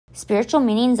Spiritual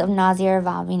meanings of nausea or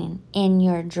vomiting in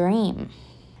your dream.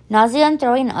 Nausea and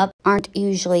throwing up aren't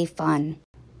usually fun,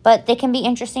 but they can be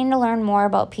interesting to learn more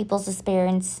about people's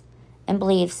experience and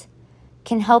beliefs.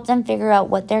 Can help them figure out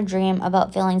what their dream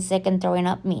about feeling sick and throwing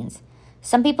up means.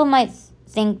 Some people might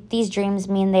think these dreams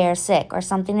mean they are sick or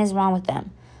something is wrong with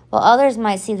them, while others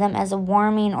might see them as a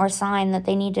warning or sign that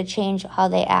they need to change how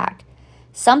they act.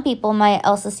 Some people might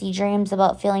also see dreams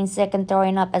about feeling sick and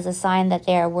throwing up as a sign that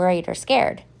they are worried or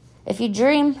scared. If you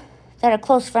dream that a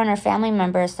close friend or family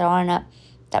member is throwing up,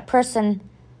 that person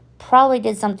probably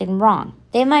did something wrong.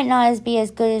 They might not be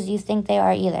as good as you think they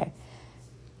are either.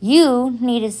 You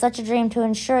needed such a dream to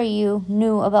ensure you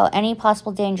knew about any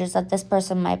possible dangers that this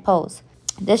person might pose.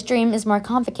 This dream is more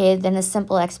complicated than a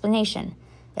simple explanation.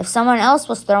 If someone else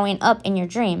was throwing up in your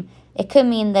dream, it could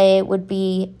mean they would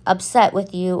be upset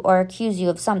with you or accuse you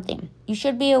of something. You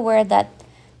should be aware that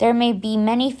there may be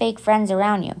many fake friends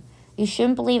around you. You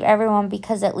shouldn't believe everyone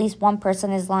because at least one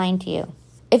person is lying to you.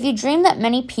 If you dream that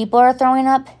many people are throwing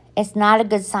up, it's not a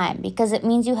good sign because it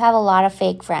means you have a lot of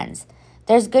fake friends.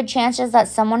 There's good chances that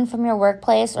someone from your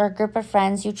workplace or a group of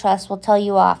friends you trust will tell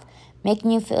you off,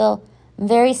 making you feel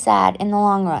very sad in the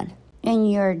long run. In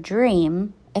your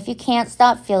dream, if you can't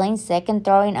stop feeling sick and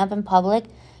throwing up in public,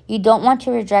 you don't want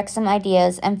to reject some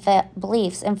ideas and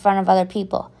beliefs in front of other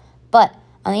people. But,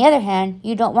 on the other hand,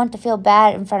 you don't want to feel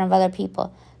bad in front of other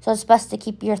people. So it's best to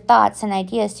keep your thoughts and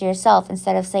ideas to yourself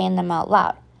instead of saying them out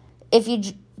loud. If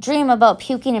you dream about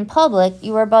puking in public,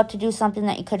 you are about to do something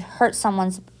that could hurt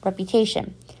someone's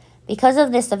reputation. Because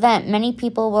of this event, many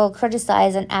people will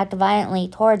criticize and act violently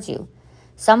towards you.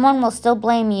 Someone will still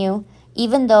blame you,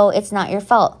 even though it's not your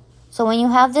fault. So when you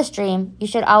have this dream, you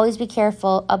should always be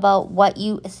careful about what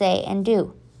you say and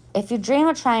do. If you dream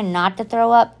of trying not to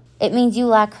throw up, it means you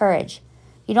lack courage.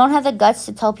 You don't have the guts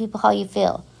to tell people how you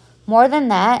feel. More than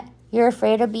that, you're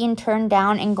afraid of being turned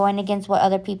down and going against what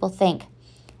other people think.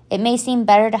 It may seem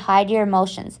better to hide your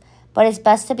emotions, but it's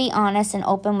best to be honest and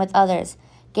open with others.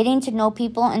 Getting to know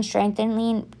people and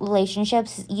strengthening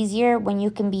relationships is easier when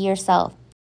you can be yourself.